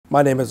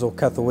My name is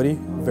Oketh Owity,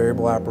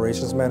 Variable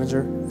Operations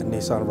Manager at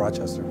Nissan of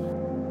Rochester.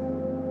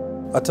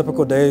 A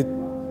typical day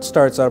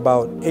starts at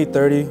about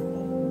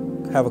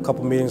 8:30, have a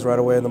couple meetings right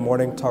away in the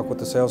morning, talk with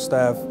the sales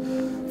staff,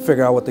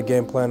 figure out what the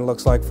game plan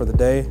looks like for the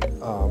day,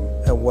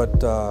 and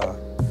what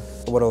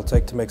it'll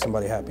take to make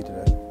somebody happy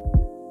today.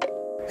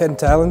 Hidden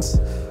talents,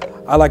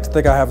 I like to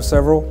think I have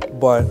several,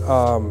 but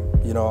I'm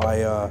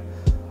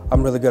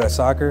really good at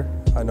soccer.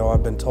 I know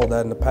I've been told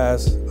that in the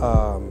past.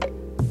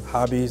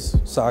 Hobbies,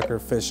 soccer,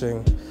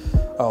 fishing.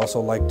 I also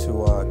like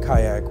to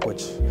kayak,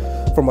 which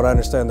from what I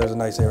understand there's a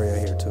nice area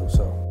here too.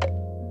 So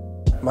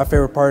my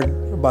favorite part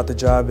about the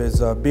job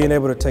is being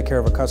able to take care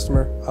of a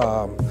customer.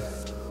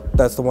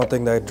 That's the one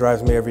thing that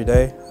drives me every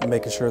day,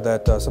 making sure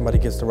that somebody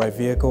gets the right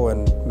vehicle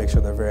and make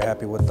sure they're very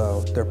happy with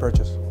their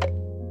purchase.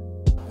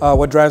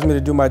 What drives me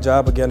to do my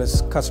job, again,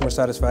 is customer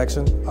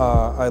satisfaction.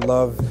 I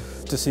love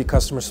to see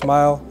customers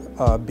smile,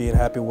 being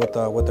happy with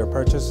their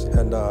purchase,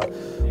 and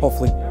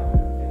hopefully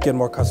get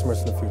more customers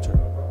in the future.